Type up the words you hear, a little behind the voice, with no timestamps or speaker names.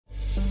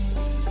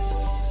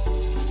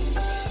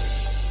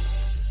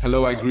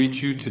Hello, I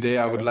greet you. Today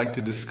I would like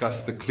to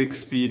discuss the click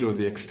speed or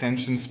the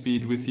extension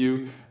speed with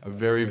you, a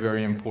very,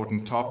 very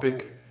important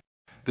topic.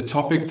 The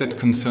topic that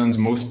concerns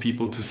most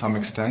people to some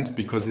extent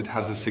because it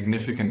has a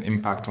significant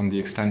impact on the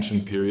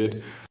extension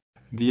period.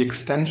 The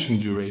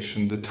extension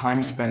duration, the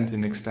time spent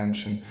in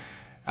extension.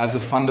 As a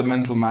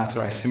fundamental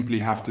matter, I simply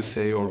have to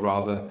say, or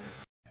rather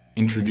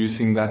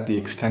introducing that the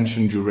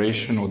extension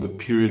duration or the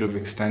period of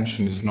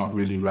extension is not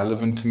really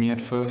relevant to me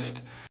at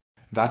first.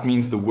 That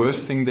means the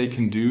worst thing they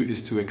can do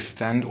is to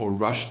extend or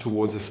rush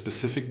towards a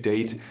specific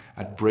date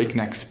at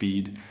breakneck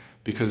speed,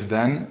 because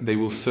then they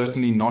will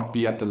certainly not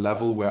be at the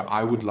level where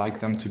I would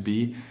like them to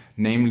be,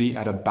 namely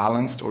at a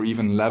balanced or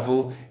even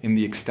level in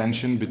the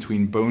extension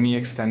between bony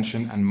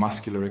extension and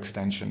muscular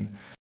extension,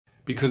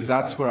 because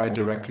that's where I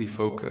directly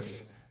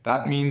focus.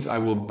 That means I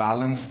will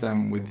balance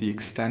them with the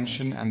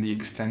extension and the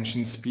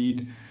extension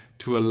speed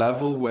to a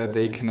level where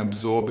they can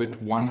absorb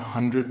it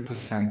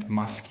 100%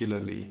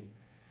 muscularly.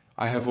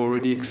 I have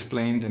already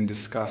explained and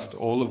discussed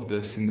all of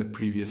this in the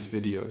previous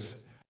videos.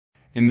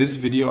 In this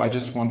video, I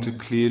just want to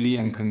clearly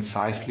and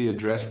concisely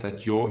address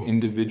that your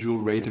individual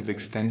rate of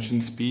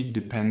extension speed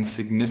depends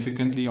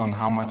significantly on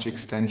how much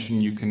extension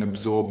you can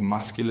absorb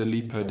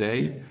muscularly per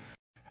day,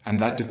 and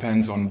that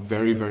depends on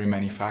very, very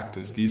many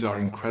factors. These are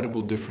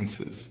incredible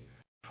differences.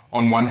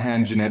 On one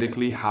hand,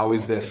 genetically, how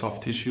is their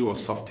soft tissue or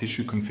soft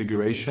tissue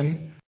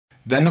configuration?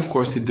 Then, of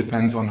course, it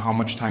depends on how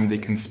much time they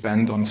can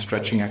spend on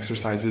stretching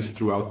exercises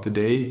throughout the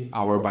day,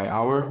 hour by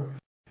hour.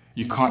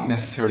 You can't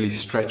necessarily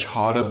stretch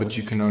harder, but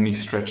you can only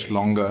stretch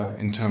longer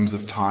in terms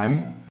of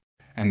time.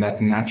 And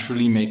that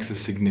naturally makes a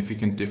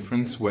significant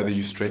difference whether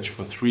you stretch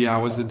for 3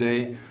 hours a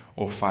day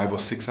or 5 or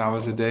 6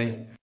 hours a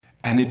day.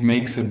 And it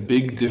makes a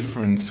big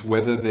difference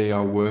whether they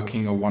are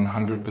working a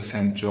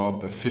 100%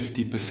 job, a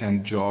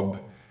 50% job,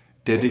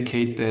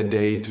 dedicate their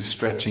day to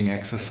stretching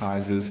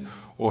exercises,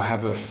 or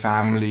have a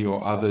family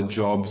or other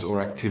jobs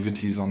or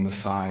activities on the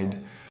side.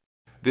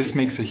 This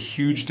makes a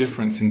huge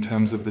difference in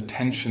terms of the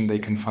tension they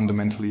can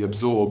fundamentally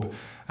absorb,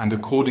 and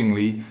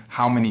accordingly,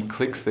 how many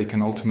clicks they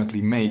can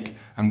ultimately make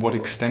and what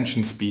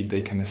extension speed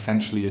they can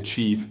essentially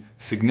achieve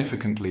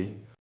significantly.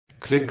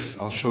 Clicks,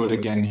 I'll show it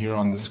again here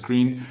on the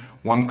screen.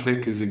 1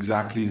 click is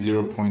exactly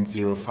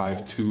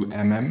 0.052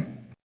 mm.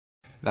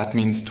 That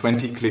means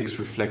 20 clicks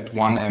reflect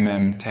 1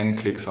 mm, 10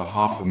 clicks are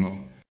half a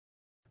mm.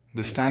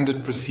 The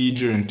standard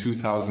procedure in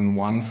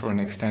 2001 for an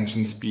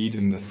extension speed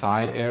in the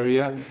thigh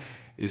area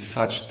is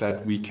such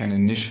that we can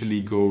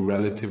initially go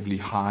relatively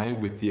high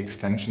with the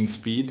extension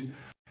speed.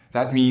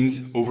 That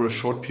means over a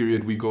short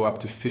period we go up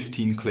to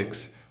 15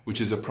 clicks, which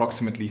is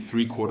approximately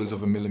 3/4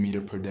 of a millimeter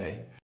per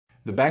day.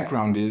 The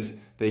background is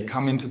they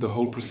come into the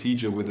whole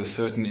procedure with a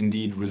certain,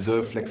 indeed,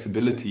 reserve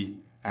flexibility,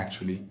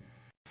 actually.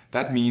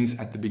 That means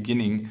at the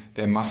beginning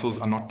their muscles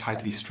are not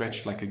tightly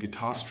stretched like a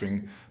guitar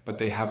string, but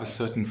they have a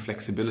certain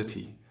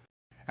flexibility.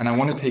 And I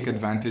want to take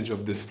advantage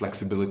of this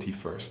flexibility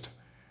first.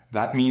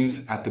 That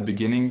means at the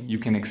beginning you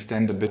can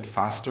extend a bit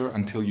faster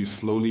until you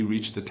slowly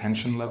reach the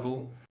tension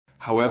level.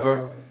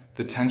 However,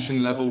 the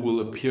tension level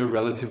will appear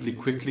relatively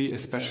quickly,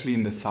 especially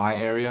in the thigh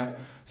area.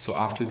 So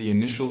after the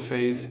initial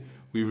phase,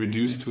 we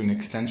reduce to an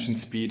extension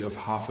speed of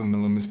 0.5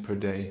 mm per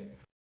day.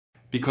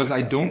 Because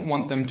I don't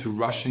want them to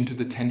rush into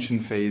the tension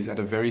phase at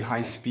a very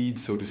high speed,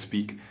 so to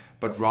speak,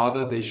 but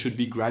rather they should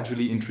be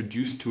gradually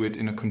introduced to it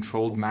in a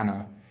controlled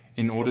manner,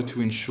 in order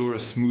to ensure a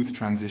smooth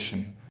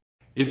transition.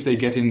 If they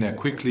get in there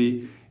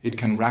quickly, it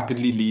can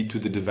rapidly lead to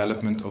the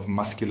development of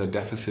muscular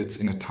deficits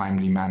in a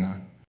timely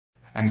manner.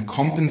 And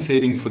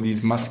compensating for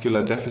these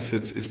muscular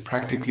deficits is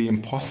practically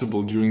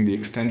impossible during the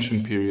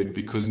extension period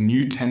because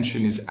new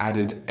tension is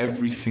added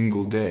every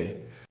single day.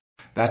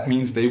 That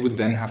means they would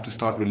then have to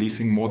start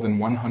releasing more than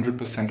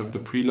 100% of the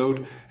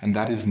preload, and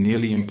that is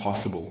nearly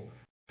impossible.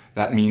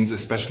 That means,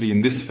 especially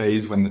in this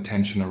phase when the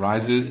tension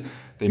arises,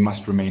 they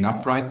must remain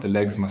upright, the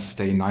legs must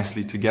stay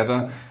nicely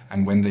together,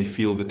 and when they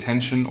feel the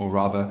tension, or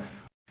rather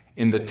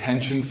in the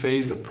tension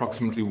phase,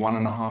 approximately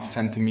 1.5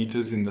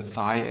 centimeters in the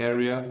thigh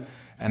area,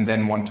 and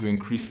then want to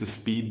increase the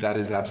speed, that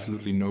is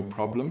absolutely no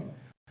problem.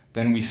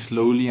 Then we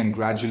slowly and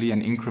gradually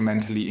and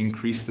incrementally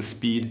increase the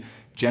speed,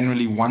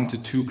 generally 1 to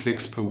 2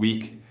 clicks per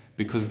week,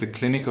 because the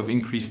clinic of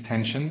increased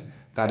tension,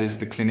 that is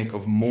the clinic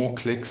of more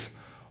clicks,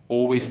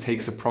 always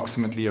takes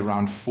approximately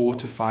around 4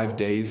 to 5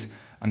 days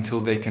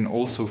until they can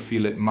also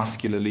feel it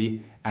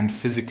muscularly and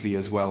physically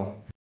as well.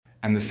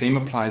 And the same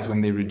applies when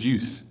they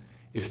reduce.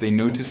 If they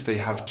notice they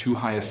have too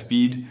high a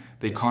speed,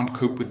 they can't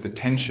cope with the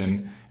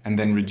tension and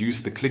then reduce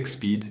the click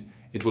speed,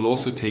 it will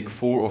also take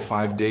 4 or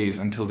 5 days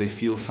until they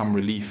feel some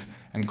relief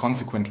and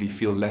consequently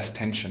feel less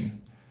tension.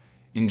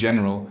 In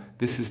general,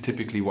 this is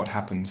typically what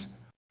happens.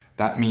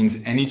 That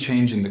means any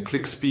change in the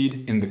click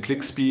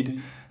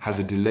speed has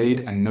a delayed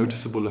and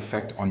noticeable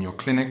effect on your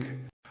clinic.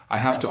 I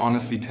have to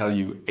honestly tell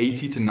you,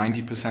 80 to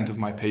 90% of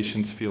my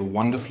patients feel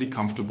wonderfully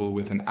comfortable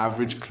with an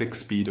average click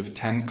speed of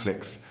 10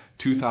 clicks,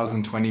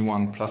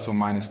 2021 plus or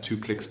minus 2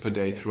 clicks per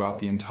day throughout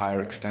the entire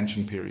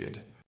extension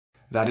period.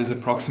 That is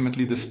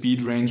approximately the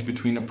speed range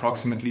between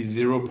approximately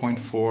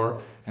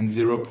 0.4 and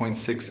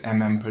 0.6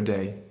 mm per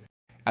day.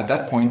 At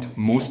that point,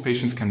 most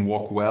patients can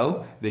walk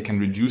well, they can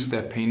reduce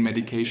their pain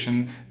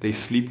medication, they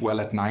sleep well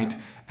at night,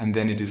 and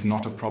then it is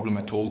not a problem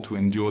at all to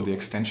endure the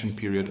extension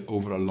period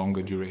over a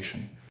longer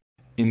duration.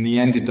 In the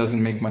end, it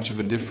doesn't make much of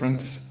a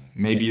difference,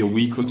 maybe a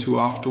week or two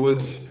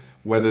afterwards,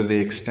 whether they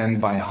extend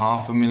by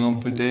half a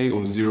mm per day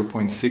or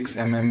 0.6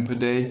 mm per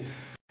day.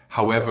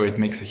 However, it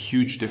makes a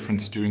huge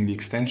difference during the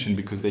extension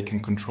because they can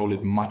control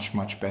it much,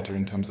 much better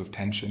in terms of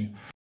tension.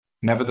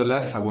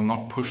 Nevertheless, I will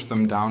not push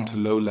them down to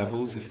low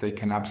levels if they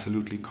can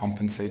absolutely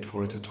compensate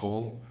for it at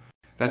all.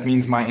 That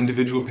means my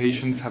individual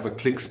patients have a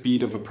click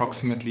speed of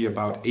approximately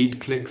about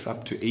 8 clicks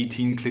up to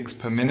 18 clicks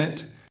per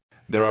minute.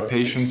 There are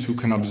patients who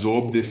can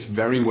absorb this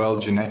very well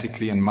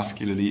genetically and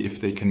muscularly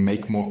if they can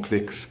make more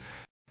clicks.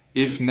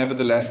 If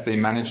nevertheless they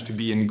manage to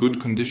be in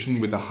good condition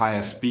with a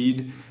higher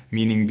speed,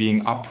 meaning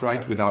being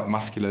upright without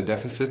muscular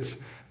deficits,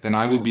 then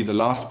I will be the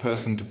last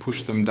person to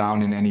push them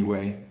down in any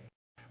way.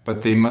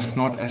 But they must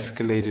not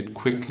escalate it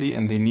quickly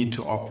and they need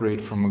to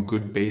operate from a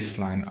good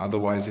baseline,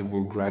 otherwise it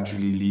will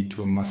gradually lead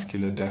to a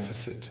muscular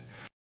deficit.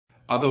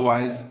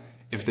 Otherwise,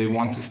 if they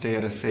want to stay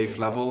at a safe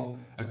level,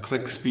 a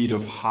click speed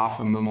of half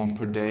a mm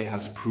per day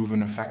has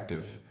proven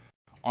effective.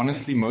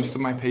 Honestly, most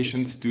of my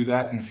patients do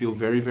that and feel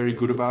very, very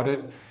good about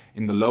it.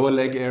 In the lower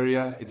leg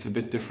area, it's a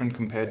bit different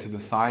compared to the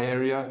thigh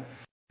area.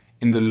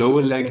 In the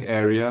lower leg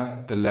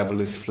area, the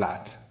level is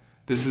flat.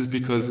 This is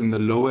because in the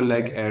lower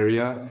leg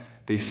area,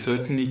 they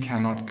certainly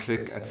cannot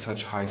click at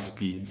such high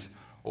speeds,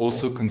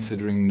 also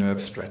considering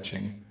nerve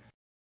stretching.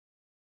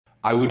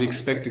 I would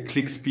expect a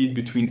click speed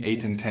between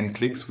 8 and 10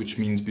 clicks, which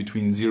means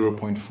between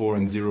 0.4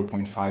 and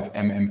 0.5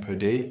 mm per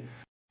day.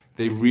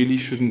 They really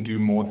shouldn't do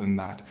more than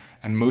that,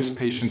 and most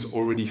patients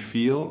already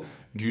feel,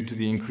 due to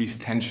the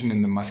increased tension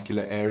in the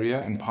muscular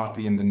area and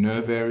partly in the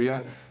nerve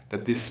area,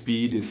 that this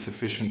speed is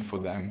sufficient for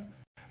them.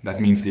 That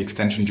means the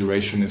extension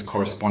duration is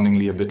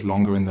correspondingly a bit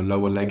longer in the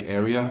lower leg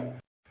area.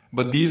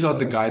 But these are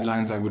the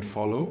guidelines I would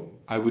follow.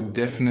 I would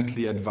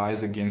definitely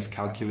advise against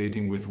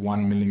calculating with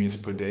 1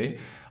 mm per day.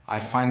 I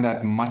find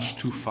that much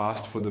too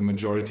fast for the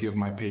majority of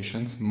my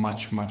patients,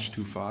 much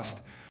too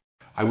fast.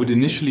 I would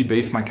initially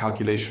base my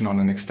calculation on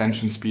an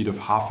extension speed of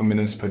half a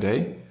minute per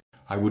day.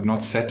 I would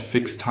not set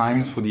fixed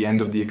times for the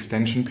end of the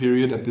extension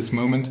period at this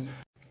moment.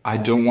 I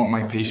don't want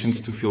my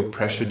patients to feel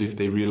pressured if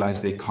they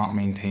realize they can't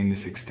maintain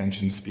this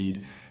extension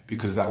speed,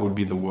 because that would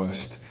be the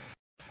worst.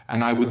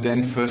 And I would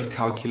then first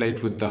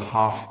calculate with the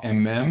half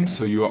mm,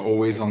 so you are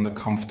always on the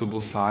comfortable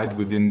side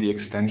within the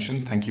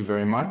extension. Thank you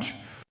very much.